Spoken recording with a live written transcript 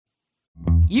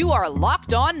You are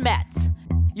Locked On Mets,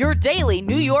 your daily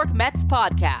New York Mets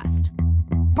podcast.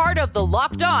 Part of the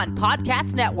Locked On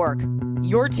Podcast Network,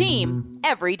 your team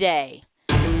every day.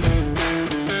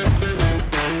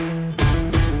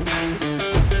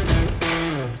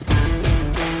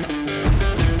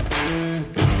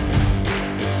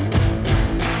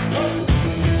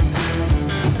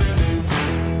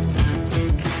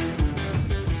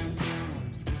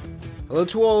 Hello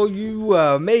to all you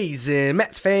amazing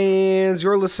Mets fans.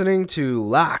 You're listening to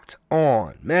Locked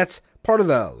On Mets, part of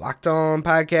the Locked On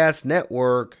Podcast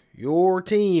Network, your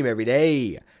team every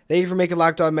day. Thank you for making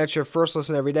Locked On Mets your first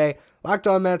listen every day. Locked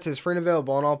On Mets is free and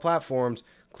available on all platforms,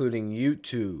 including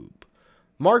YouTube.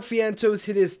 Mark Vientos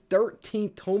hit his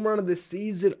 13th home run of the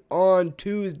season on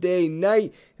Tuesday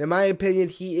night. In my opinion,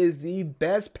 he is the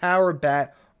best power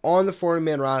bat on the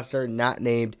 40-man roster, not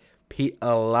named Pete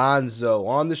Alonso.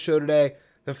 On the show today,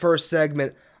 the first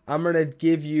segment, I'm going to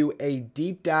give you a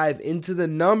deep dive into the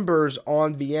numbers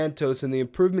on Vientos and the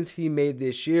improvements he made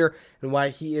this year and why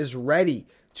he is ready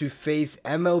to face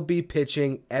MLB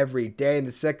pitching every day. In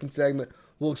the second segment,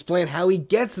 we'll explain how he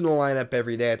gets in the lineup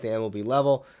every day at the MLB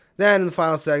level. Then in the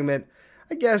final segment,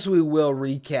 I guess we will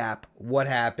recap what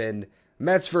happened.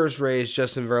 Mets first Rays,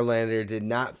 Justin Verlander did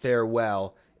not fare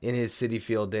well in his Citi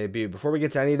Field debut. Before we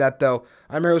get to any of that, though,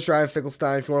 I'm your host, Ryan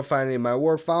Finkelstein. If you want to find any of my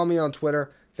work, follow me on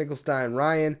Twitter, Finkelstein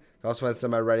Ryan. You can also find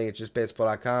some of my writing at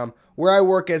justbaseball.com, where I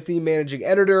work as the managing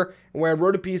editor, and where I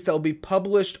wrote a piece that will be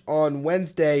published on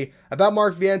Wednesday about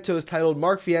Mark Vientos, titled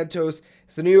Mark Vientos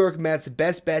is the New York Mets'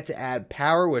 best bet to add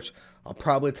power, which I'll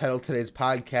probably title today's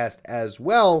podcast as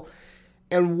well.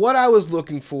 And what I was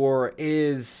looking for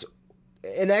is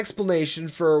an explanation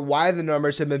for why the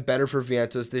numbers have been better for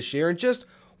Vientos this year, and just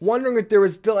wondering if there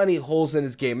was still any holes in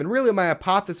his game. And really my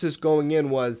hypothesis going in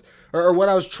was, or what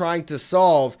I was trying to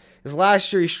solve, is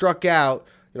last year he struck out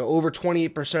over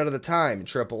 28% of the time in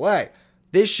AAA.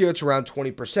 This year it's around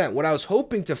 20%. What I was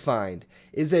hoping to find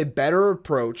is a better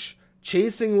approach,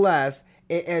 chasing less,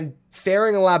 and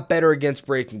faring a lot better against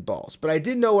breaking balls. But I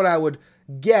didn't know what I would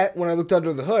get when I looked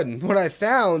under the hood. And what I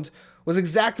found was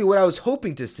exactly what I was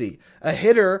hoping to see. A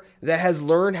hitter that has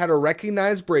learned how to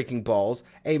recognize breaking balls,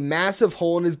 a massive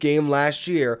hole in his game last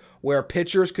year where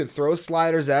pitchers could throw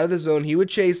sliders out of the zone, he would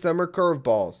chase them, or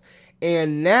curveballs.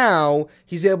 And now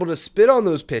he's able to spit on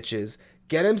those pitches,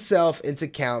 get himself into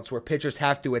counts where pitchers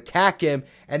have to attack him,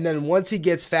 and then once he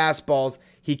gets fastballs,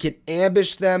 he can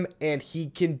ambush them and he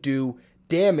can do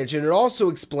damage. And it also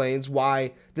explains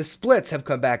why the splits have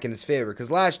come back in his favor, because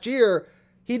last year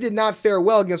he did not fare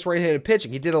well against right-handed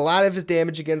pitching. He did a lot of his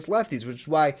damage against lefties, which is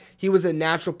why he was a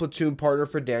natural platoon partner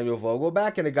for Daniel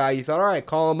Vogelbach, and a guy you thought, all right,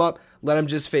 call him up, let him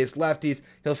just face lefties.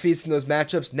 He'll feast in those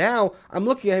matchups. Now I'm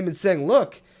looking at him and saying,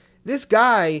 look, this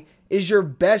guy is your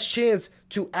best chance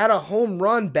to add a home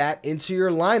run bat into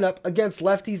your lineup against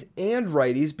lefties and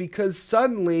righties, because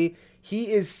suddenly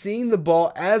he is seeing the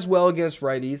ball as well against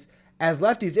righties as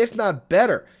lefties, if not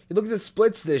better. You look at the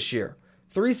splits this year.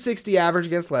 360 average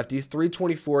against lefties,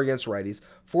 324 against righties,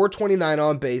 429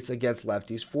 on base against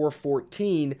lefties,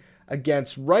 414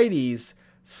 against righties.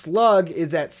 Slug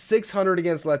is at 600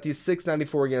 against lefties,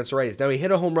 694 against righties. Now, he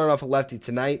hit a home run off a lefty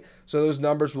tonight, so those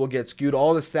numbers will get skewed.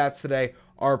 All the stats today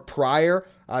are prior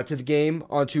to the game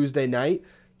on Tuesday night.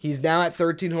 He's now at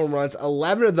 13 home runs.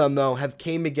 11 of them, though, have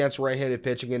came against right-handed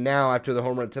pitching, and now, after the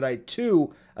home run tonight,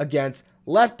 2 against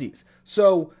lefties.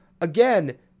 So,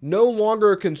 again, no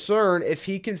longer a concern if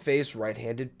he can face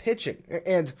right-handed pitching.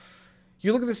 And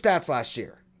you look at the stats last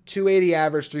year. 280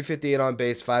 average, 358 on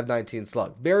base, 519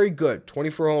 slug. Very good.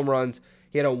 24 home runs.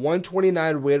 He had a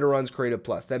 129 weighted runs created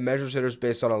plus. That measures hitters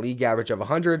based on a league average of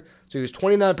 100. So he was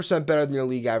 29% better than your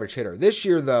league average hitter. This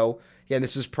year, though, again,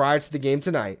 this is prior to the game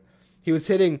tonight, he was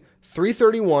hitting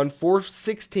 331,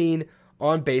 416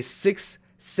 on base,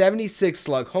 676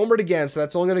 slug. Homered again, so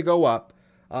that's only going to go up.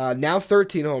 Now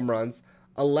 13 home runs.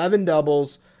 11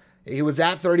 doubles. He was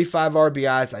at 35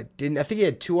 RBIs. I think he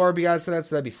had 2 RBIs tonight,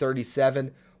 so that'd be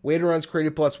 37. Weighted runs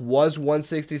created plus was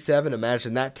 167.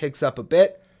 Imagine that ticks up a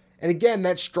bit. And again,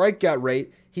 that strikeout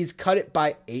rate, he's cut it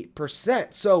by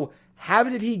 8%. So how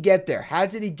did he get there? How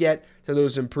did he get to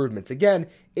those improvements? Again,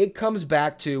 it comes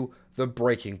back to the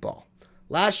breaking ball.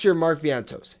 Last year, Mark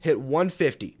Vientos hit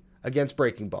 150 against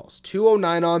breaking balls,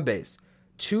 209 on base,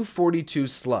 242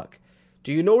 slug.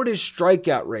 Do you know what his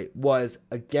strikeout rate was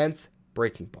against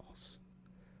breaking balls?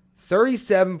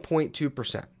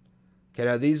 37.2%. Okay,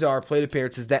 now these are plate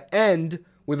appearances that end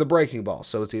with a breaking ball.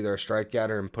 So it's either a strikeout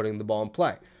or him putting the ball in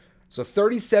play. So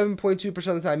 37.2%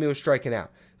 of the time he was striking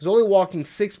out. He was only walking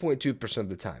 6.2% of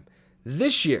the time.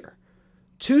 This year,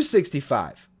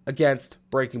 265 against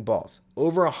breaking balls.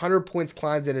 Over 100 points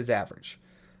climbed in his average.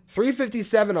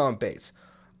 357 on base.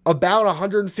 About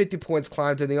 150 points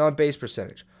climbed in the on base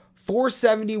percentage.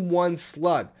 471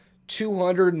 slug.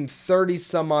 230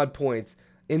 some odd points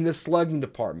in the slugging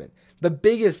department. The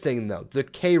biggest thing though, the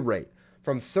K rate.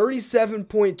 From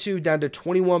 37.2 down to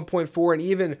 21.4, and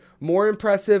even more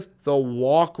impressive, the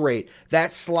walk rate.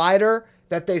 That slider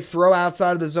that they throw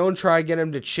outside of the zone, try to get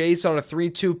him to chase on a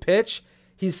 3-2 pitch,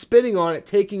 he's spitting on it,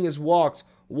 taking his walks.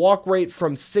 Walk rate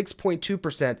from 6.2%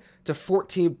 to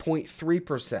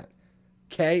 14.3%.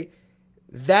 Okay?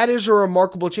 That is a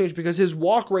remarkable change because his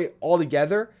walk rate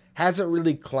altogether hasn't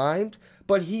really climbed,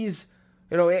 but he's,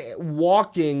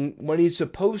 walking when he's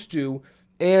supposed to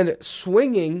and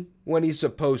swinging when he's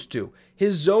supposed to.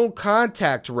 His zone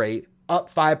contact rate up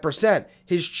 5%.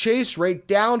 His chase rate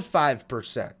down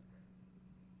 5%.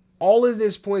 All of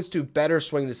this points to better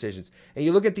swing decisions. And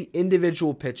you look at the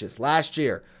individual pitches. Last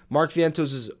year, Mark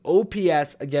Vientos'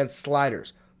 OPS against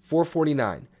sliders,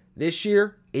 449. This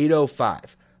year,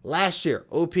 805. Last year,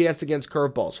 OPS against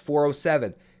curveballs,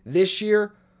 407. This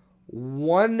year,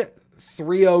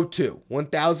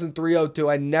 1,302.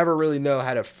 I never really know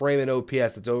how to frame an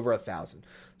OPS that's over 1,000.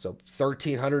 So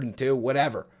 1,302,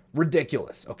 whatever.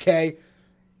 Ridiculous, okay?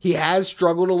 He has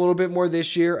struggled a little bit more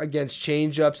this year against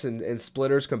changeups and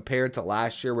splitters compared to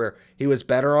last year where he was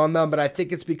better on them. But I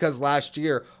think it's because last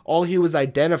year, all he was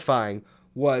identifying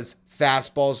was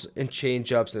fastballs and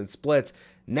changeups and splits.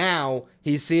 Now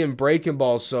he's seeing breaking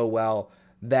balls so well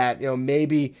that,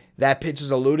 maybe that pitch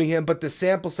is eluding him, but the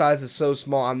sample size is so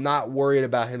small, I'm not worried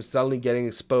about him suddenly getting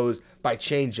exposed by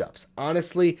changeups.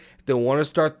 Honestly, if they want to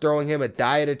start throwing him a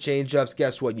diet of changeups,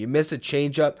 guess what? You miss a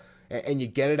changeup and you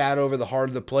get it out over the heart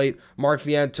of the plate, Mark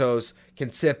Vientos can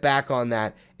sit back on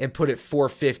that and put it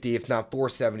 450, if not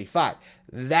 475.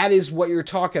 That is what you're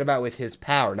talking about with his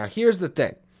power. Now, here's the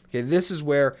thing. Okay, this is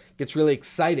where it gets really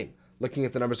exciting looking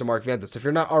at the numbers of Mark Vientos, if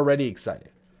you're not already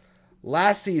excited.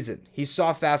 Last season, he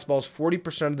saw fastballs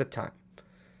 40% of the time.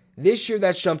 This year,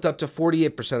 that's jumped up to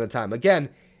 48% of the time. Again,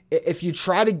 if you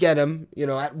try to get him,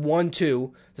 at 1-2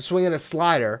 to swing in a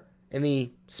slider and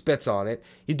he spits on it,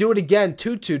 you do it again,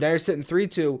 2-2, now you're sitting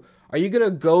 3-2. Are you going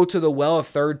to go to the well a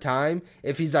third time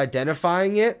if he's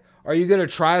identifying it? Are you going to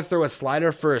try to throw a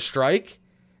slider for a strike?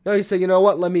 No, you say, you know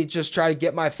what, let me just try to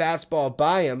get my fastball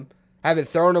by him. I haven't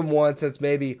thrown him once since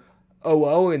maybe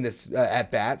 0-0 in this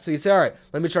at-bat. So you say, all right,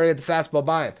 let me try to get the fastball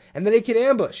by him. And then he can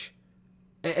ambush.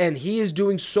 And he is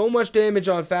doing so much damage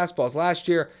on fastballs. Last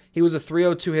year, he was a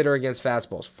 302 hitter against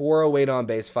fastballs. 408 on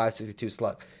base, 562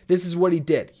 slug. This is what he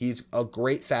did. He's a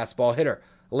great fastball hitter.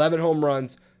 11 home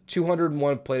runs,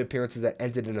 201 plate appearances that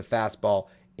ended in a fastball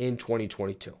in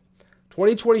 2022.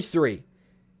 2023,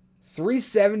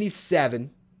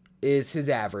 377 is his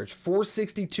average.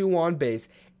 462 on base,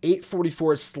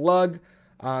 844 slug.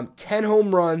 10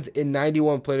 home runs in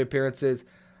 91 plate appearances.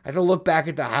 I have to look back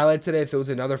at the highlight today. If it was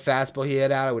another fastball he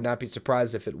had out, I would not be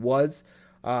surprised if it was.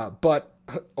 But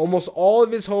almost all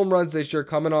of his home runs this year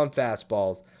coming on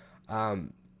fastballs.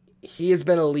 He has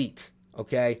been elite,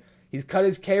 okay? He's cut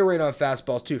his K rate on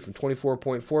fastballs too from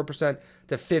 24.4%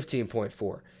 to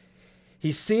 15.4%.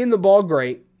 He's seeing the ball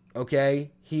great, okay?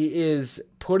 He is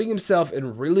putting himself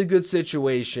in really good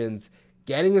situations,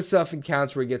 getting himself in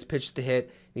counts where he gets pitches to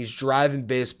hit. He's driving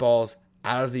baseballs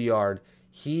out of the yard.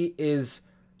 He is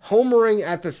homering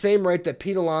at the same rate that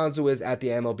Pete Alonso is at the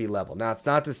MLB level. Now, it's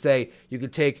not to say you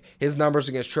could take his numbers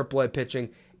against AAA pitching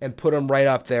and put him right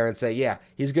up there and say, yeah,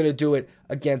 he's going to do it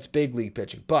against big league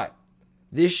pitching. But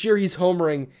this year he's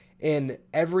homering in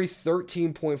every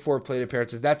 13.4 plate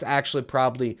appearances. That's actually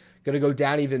probably going to go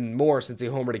down even more since he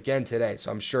homered again today.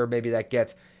 So I'm sure maybe that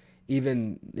gets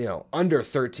even, under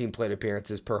 13 plate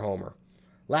appearances per homer.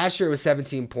 Last year it was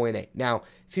 17.8. Now,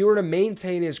 if he were to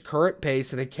maintain his current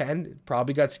pace, and again, it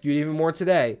probably got skewed even more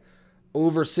today,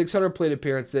 over 600 plate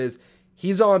appearances,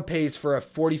 he's on pace for a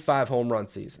 45 home run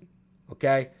season,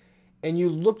 okay? And you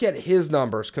look at his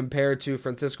numbers compared to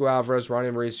Francisco Alvarez,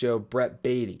 Ronnie Mauricio, Brett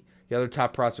Beatty, the other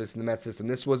top prospects in the Mets system.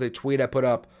 This was a tweet I put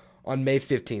up on May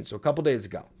 15th, so a couple days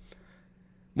ago.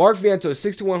 Mark Vientos,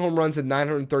 61 home runs and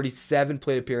 937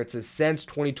 plate appearances since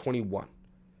 2021.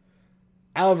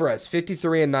 Alvarez,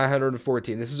 53 and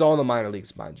 914. This is all in the minor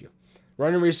leagues, mind you.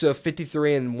 Ronnie Mauricio,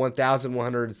 53 and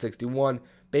 1,161.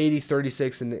 Beatty,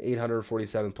 36 and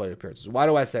 847 plate appearances. Why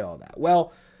do I say all that?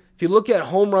 Well, if you look at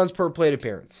home runs per plate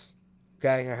appearance,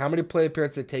 okay, how many plate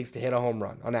appearances it takes to hit a home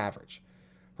run on average.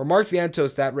 For Mark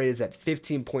Vientos, that rate is at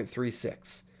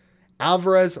 15.36.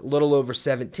 Alvarez, a little over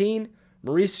 17.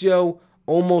 Mauricio,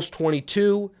 almost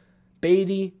 22.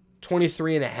 Beatty,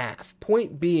 23.5.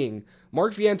 Point being,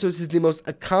 Mark Vientos is the most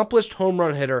accomplished home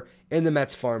run hitter in the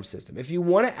Mets farm system. If you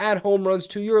want to add home runs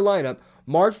to your lineup,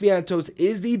 Mark Vientos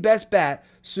is the best bat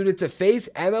suited to face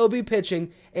MLB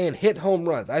pitching and hit home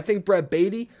runs. I think Brett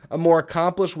Baty, a more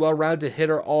accomplished, well-rounded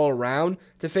hitter all around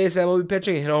to face MLB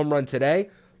pitching and hit home run today.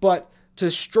 But to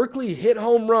strictly hit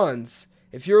home runs,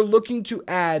 if you're looking to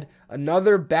add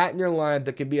another bat in your lineup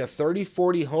that can be a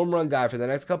 30-40 home run guy for the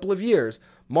next couple of years,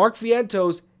 Mark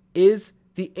Vientos is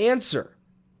the answer.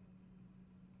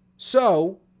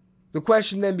 So, the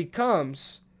question then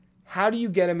becomes, how do you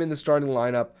get him in the starting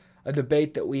lineup? A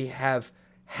debate that we have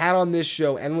had on this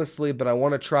show endlessly, but I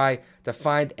want to try to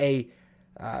find a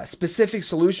specific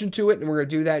solution to it, and we're going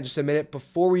to do that in just a minute.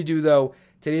 Before we do, though,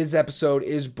 today's episode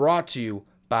is brought to you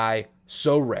by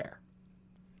So Rare.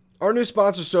 Our new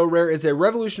sponsor, So Rare, is a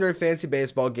revolutionary fantasy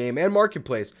baseball game and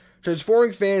marketplace,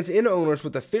 transforming fans into owners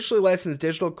with officially licensed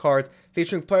digital cards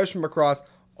featuring players from across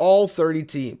all 30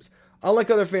 teams.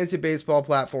 Unlike other fantasy baseball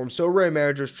platforms, So Rare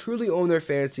managers truly own their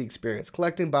fantasy experience,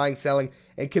 collecting, buying, selling,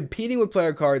 and competing with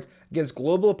player cards against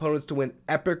global opponents to win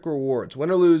epic rewards. Win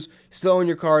or lose, you still own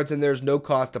your cards and there's no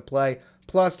cost to play.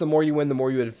 Plus, the more you win, the more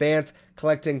you advance,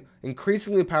 collecting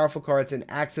increasingly powerful cards and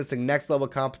accessing next-level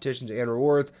competitions and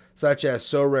rewards, such as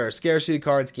So Rare scarcity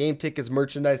cards, game tickets,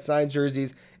 merchandise, signed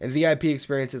jerseys, and VIP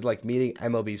experiences like meeting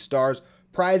MLB stars.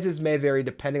 Prizes may vary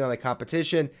depending on the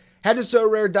competition. Head to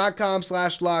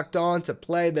SoRare.com/lockedon to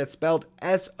play. That's spelled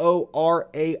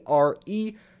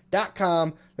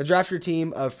SORARE.com. To draft your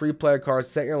team of free player cards,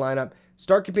 set your lineup.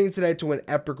 Start competing today to win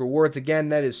epic rewards. Again,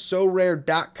 that is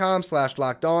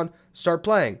SoRare.com/lockedon. Start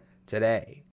playing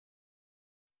today.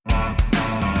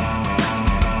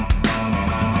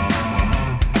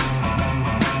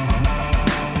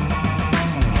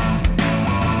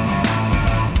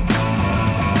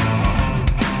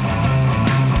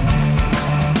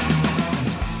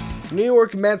 New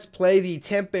York Mets play the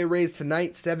Tampa Bay Rays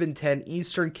tonight, 7:10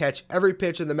 Eastern. Catch every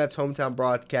pitch of the Mets' hometown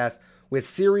broadcast with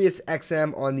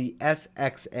SiriusXM on the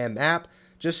SXM app.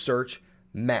 Just search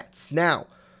Mets. Now,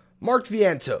 Mark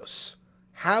Vientos,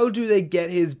 how do they get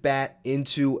his bat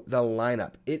into the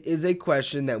lineup? It is a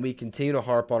question that we continue to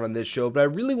harp on this show, but I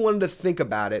really wanted to think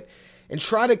about it and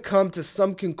try to come to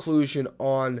some conclusion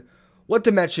on what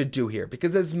the Mets should do here.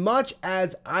 Because as much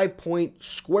as I point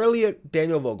squarely at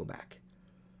Daniel Vogelbach,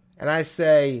 and I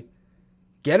say,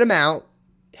 get him out,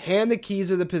 hand the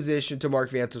keys of the position to Mark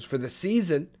Vientos for the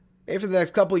season, and for the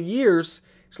next couple of years,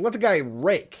 so let the guy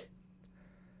rake.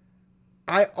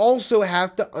 I also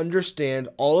have to understand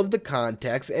all of the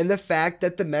context and the fact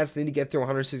that the Mets need to get through a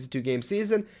 162-game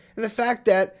season, and the fact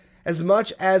that as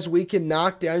much as we can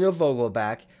knock Daniel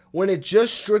Vogelbach, when it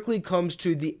just strictly comes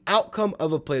to the outcome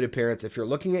of a plate appearance, if you're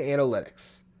looking at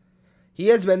analytics, he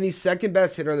has been the second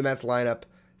best hitter in the Mets lineup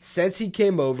since he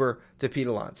came over to Pete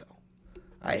Alonso.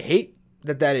 I hate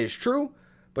that that is true,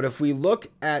 but if we look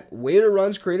at weighted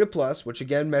runs created plus, which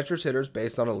again measures hitters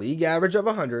based on a league average of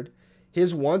 100,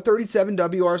 his 137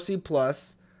 WRC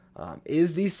plus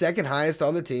is the second highest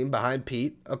on the team behind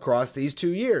Pete across these 2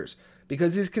 years,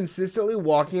 because he's consistently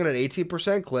walking at an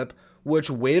 18% clip,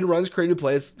 which weighted runs created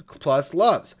plus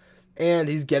loves. And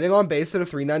he's getting on base at a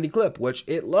 390 clip, which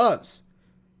it loves.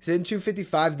 He's hitting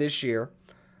 255 this year.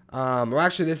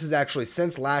 This is actually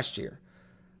since last year.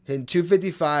 Hitting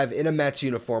 255 in a Mets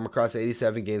uniform across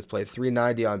 87 games played,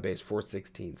 390 on base,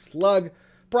 416 slug.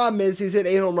 Problem is, he's hit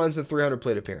 8 home runs and 300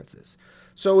 plate appearances.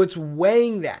 So it's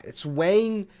weighing that. It's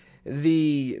weighing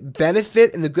the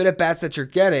benefit and the good at-bats that you're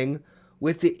getting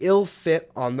with the ill fit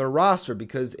on the roster,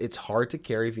 because it's hard to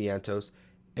carry Vientos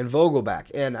and Vogelbach.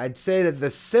 And I'd say that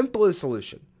the simplest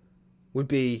solution would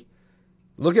be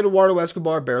look at Eduardo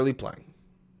Escobar barely playing.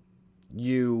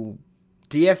 You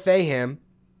DFA him.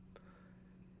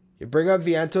 You bring up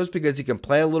Vientos because he can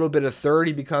play a little bit of third.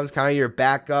 He becomes kind of your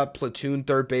backup platoon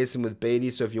third baseman with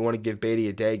Baty. So if you want to give Baty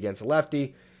a day against a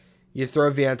lefty, you throw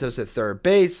Vientos at third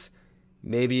base.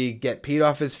 Maybe get Pete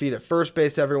off his feet at first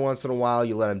base every once in a while.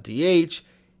 You let him DH.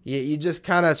 You just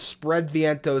kind of spread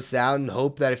Vientos out and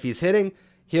hope that if he's hitting,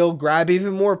 he'll grab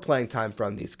even more playing time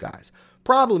from these guys.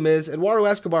 Problem is, Eduardo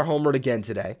Escobar homered again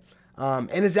today. And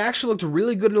has actually looked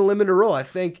really good in a limited role. I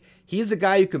think he's a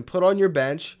guy you can put on your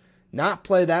bench, not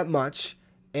play that much,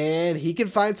 and he can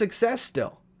find success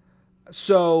still.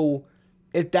 So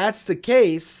if that's the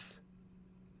case,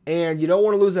 and you don't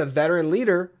want to lose a veteran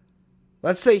leader,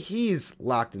 let's say he's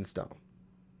locked in stone.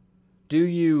 Do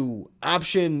you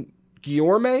option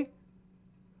Guillorme?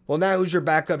 Well, now who's your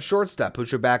backup shortstop?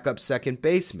 Who's your backup second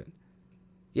baseman?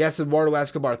 Yes, Eduardo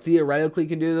Escobar theoretically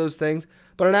can do those things,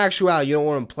 but in actuality, you don't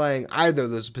want him playing either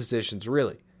of those positions,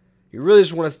 really. You really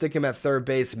just want to stick him at third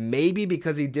base, maybe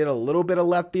because he did a little bit of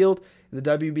left field in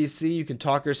the WBC. You can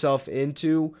talk yourself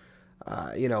into,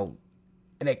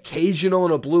 an occasional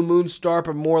and a blue moon start,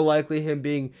 but more likely him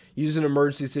being used in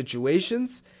emergency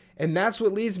situations. And that's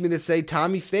what leads me to say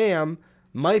Tommy Pham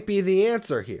might be the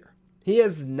answer here. He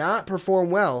has not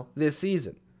performed well this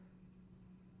season.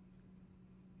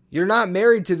 You're not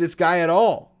married to this guy at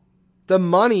all. The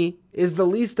money is the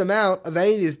least amount of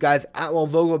any of these guys. Well,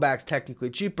 Vogelback's technically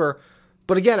cheaper.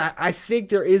 But again, I think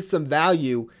there is some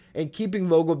value in keeping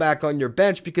Vogelback on your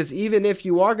bench, because even if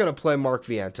you are going to play Mark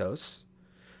Vientos,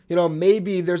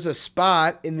 maybe there's a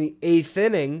spot in the 8th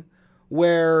inning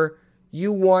where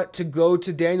you want to go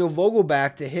to Daniel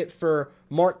Vogelback to hit for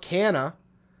Mark Canha,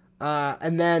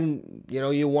 and then,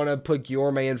 you want to put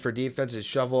Guillorme in for defense and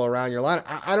shovel around your line.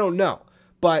 I don't know.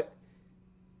 But,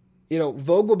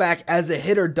 Vogelback as a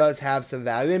hitter does have some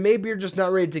value, and maybe you're just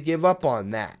not ready to give up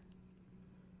on that.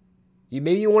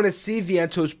 Maybe you want to see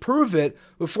Vientos prove it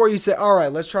before you say, all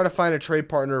right, let's try to find a trade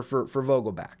partner for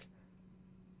Vogelback.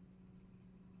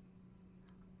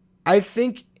 I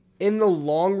think in the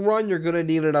long run, you're going to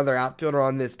need another outfielder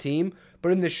on this team.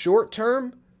 But in the short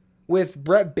term, with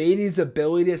Brett Baty's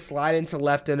ability to slide into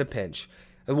left in a pinch,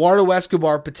 Eduardo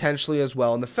Escobar potentially as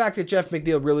well, and the fact that Jeff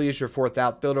McNeil really is your fourth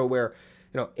outfielder, where,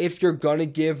 if you're going to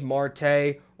give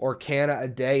Marte or Canha a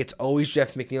day, it's always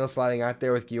Jeff McNeil sliding out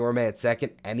there with Guillorme at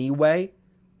second anyway,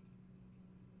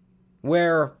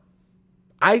 where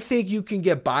I think you can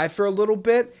get by for a little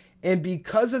bit. And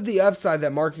because of the upside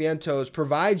that Mark Vientos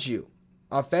provides you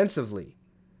offensively,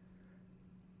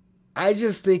 I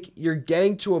just think you're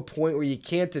getting to a point where you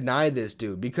can't deny this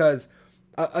dude. Because,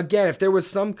 again, if there was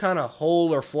some kind of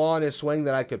hole or flaw in his swing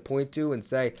that I could point to and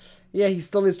say, yeah, he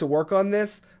still needs to work on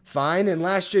this, fine. And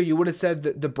last year you would have said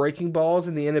the breaking balls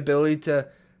and the inability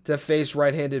to face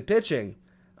right-handed pitching.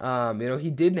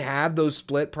 He didn't have those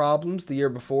split problems the year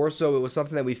before, so it was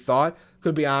something that we thought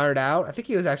could be ironed out. I think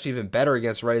he was actually even better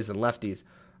against righties than lefties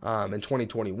in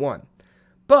 2021.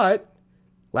 But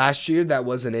last year that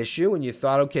was an issue, and you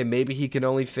thought, okay, maybe he can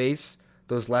only face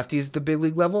those lefties at the big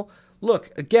league level.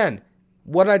 Look, again,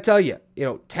 what did I tell you?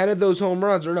 10 of those home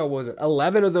runs,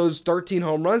 11 of those 13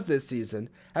 home runs this season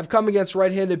have come against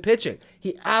right-handed pitching.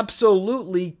 He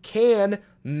absolutely can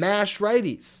mash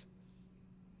righties.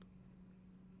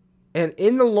 And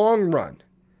in the long run,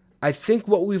 I think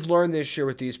what we've learned this year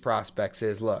with these prospects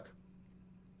is, look,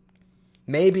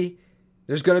 maybe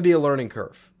there's going to be a learning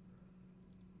curve.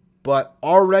 But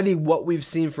already what we've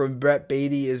seen from Brett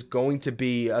Baty is going to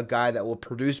be a guy that will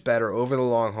produce better over the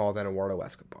long haul than Eduardo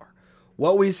Escobar.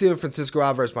 What we see with Francisco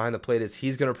Alvarez behind the plate is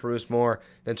he's going to produce more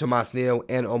than Tomas Nido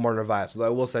and Omar Narvaez. Although I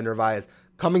will say Narvaez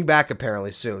coming back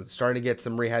apparently soon, starting to get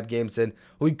some rehab games in.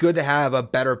 It'll be good to have a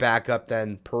better backup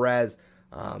than Perez.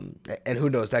 And who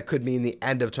knows, that could mean the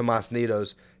end of Tomas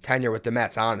Nido's tenure with the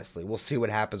Mets, honestly. We'll see what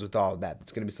happens with all of that.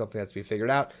 It's going to be something that's to be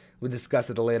figured out. We'll discuss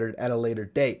it at a later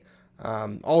date.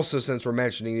 Also, since we're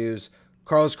mentioning news,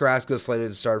 Carlos Carrasco is slated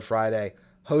to start Friday.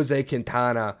 Jose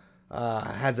Quintana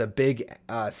has a big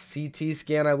CT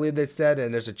scan, I believe they said,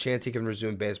 and there's a chance he can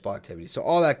resume baseball activity. So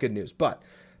all that good news. But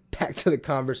back to the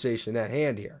conversation at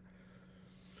hand here.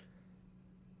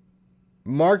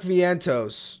 Mark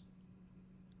Vientos,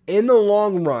 in the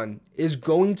long run, is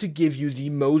going to give you the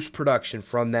most production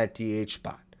from that DH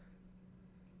spot.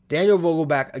 Daniel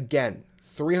Vogelback, again,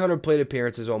 300 plate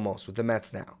appearances almost with the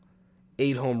Mets now.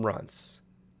 8 home runs.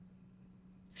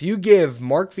 If you give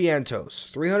Mark Vientos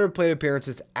 300 plate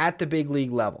appearances at the big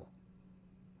league level,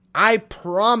 I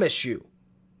promise you,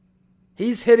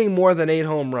 he's hitting more than 8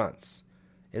 home runs.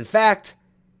 In fact,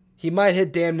 he might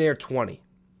hit damn near 20.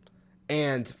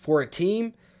 And for a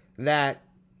team that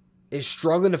is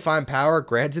struggling to find power,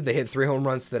 granted they hit 3 home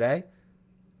runs today,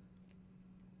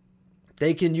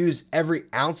 they can use every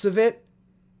ounce of it,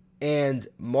 and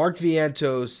Mark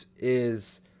Vientos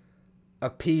is a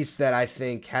piece that I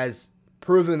think has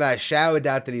proven that I shadow a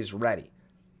doubt that he's ready.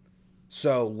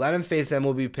 So let him face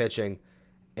MLB pitching,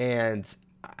 and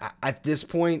at this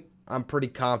point, I'm pretty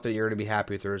confident you're going to be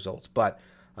happy with the results. But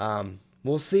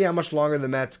we'll see how much longer the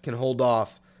Mets can hold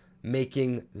off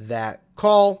making that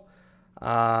call.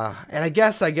 And I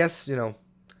guess, I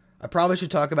probably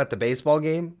should talk about the baseball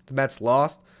game. The Mets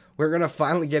lost. We're going to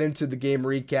finally get into the game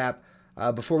recap.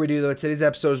 Before we do, though, today's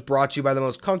episode is brought to you by the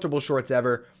most comfortable shorts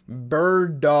ever,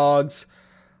 Bird Dogs.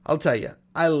 I'll tell you,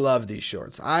 I love these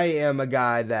shorts. I am a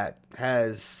guy that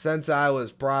has, since I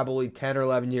was probably 10 or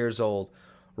 11 years old,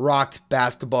 rocked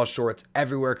basketball shorts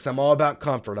everywhere because I'm all about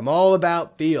comfort. I'm all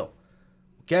about feel.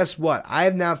 Guess what? I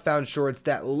have now found shorts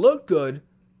that look good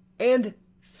and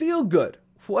feel good.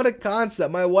 What a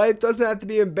concept. My wife doesn't have to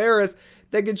be embarrassed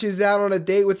thinking she's out on a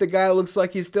date with a guy that looks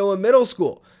like he's still in middle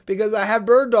school. Because I have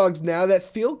bird dogs now that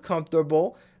feel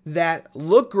comfortable, that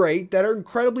look great, that are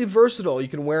incredibly versatile. You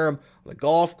can wear them on the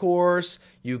golf course,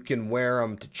 you can wear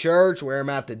them to church, wear them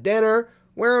out to dinner,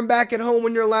 wear them back at home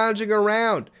when you're lounging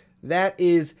around. That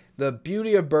is the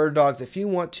beauty of bird dogs. If you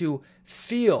want to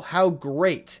feel how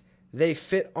great they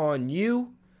fit on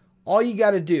you, all you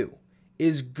got to do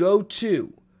is go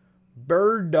to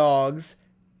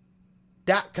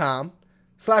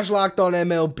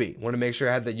birddogs.com/LockedOnMLB. Want to make sure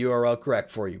I have the URL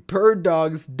correct for you.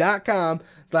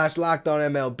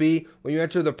 birddogs.com/LockedOnMLB. When you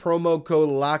enter the promo code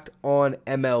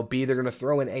LockedOnMLB, they're going to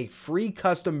throw in a free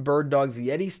custom Bird Dogs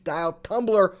Yeti style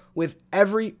tumbler with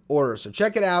every order. So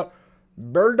check it out.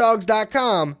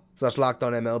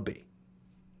 birddogs.com/LockedOnMLB.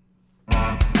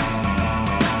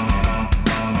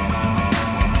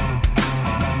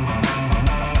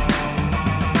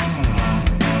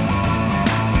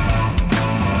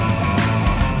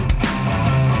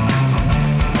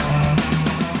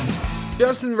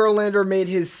 Justin Verlander made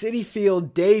his Citi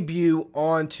Field debut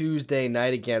on Tuesday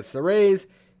night against the Rays.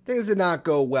 Things did not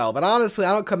go well, but honestly,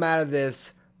 I don't come out of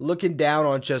this looking down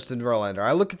on Justin Verlander.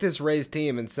 I look at this Rays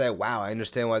team and say, wow, I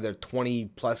understand why they're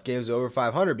 20-plus games over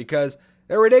 500, because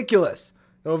they're ridiculous.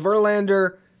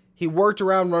 Verlander, he worked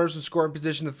around runners in scoring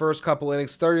position the first couple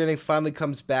innings. Third inning finally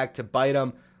comes back to bite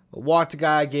him. Walked a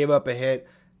guy, gave up a hit.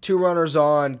 2 runners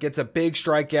on, gets a big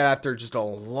strikeout after just a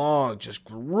long, just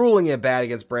grueling at bat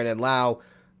against Brandon Lau.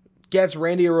 Gets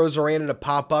Randy Arozarena to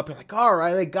pop up. You're like, all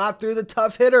right, they got through the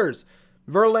tough hitters.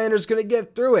 Verlander's going to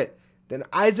get through it. Then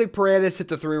Isaac Paredes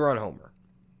hits a 3-run homer.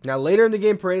 Now later in the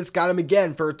game, Paredes got him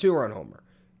again for a 2-run homer.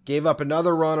 Gave up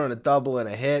another run on a double and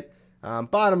a hit.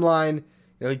 Bottom line,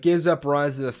 he gives up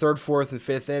runs in the 3rd, 4th, and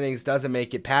 5th innings. Doesn't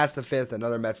make it past the 5th.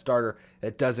 Another Mets starter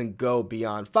that doesn't go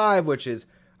beyond 5, which is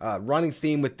running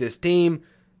theme with this team.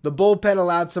 The bullpen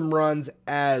allowed some runs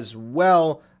as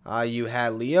well. You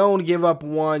had Leone give up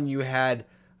 1. You had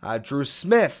Drew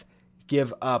Smith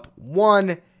give up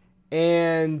 1.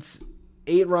 And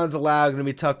 8 runs allowed. Going to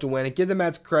be tough to win. And give the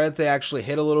Mets credit, they actually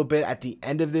hit a little bit at the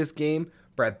end of this game.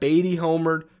 Brett Beatty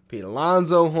homered. Pete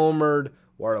Alonso homered.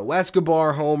 Eduardo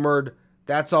Escobar homered.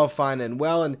 That's all fine and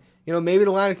well. And, maybe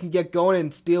the line can get going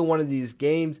and steal one of these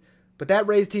games. But that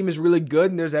Rays team is really good,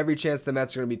 and there's every chance the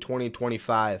Mets are going to be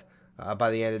 20-25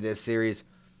 by the end of this series.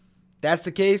 That's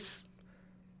the case.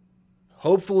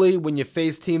 Hopefully, when you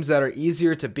face teams that are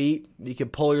easier to beat, you can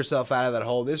pull yourself out of that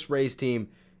hole. This Rays team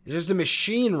is just a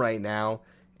machine right now,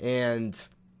 and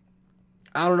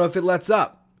I don't know if it lets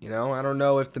up. I don't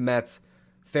know if the Mets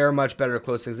fare much better to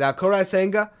close things out. Kodai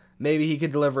Senga, maybe he can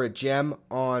deliver a gem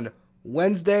on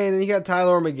Wednesday, and then you got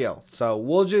Tyler McGill. So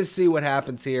we'll just see what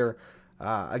happens here.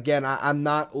 Again, I'm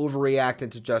not overreacting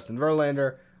to Justin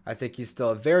Verlander. I think he's still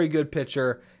a very good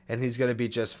pitcher, and he's going to be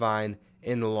just fine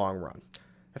in the long run.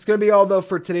 That's going to be all, though,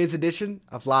 for today's edition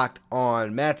of Locked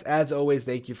On Mets. As always,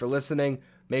 thank you for listening.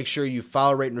 Make sure you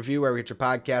follow, rate, and review wherever you get your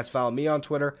podcast. Follow me on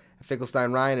Twitter at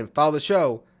Finkelstein Ryan, and follow the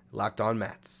show, Locked On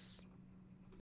Mets.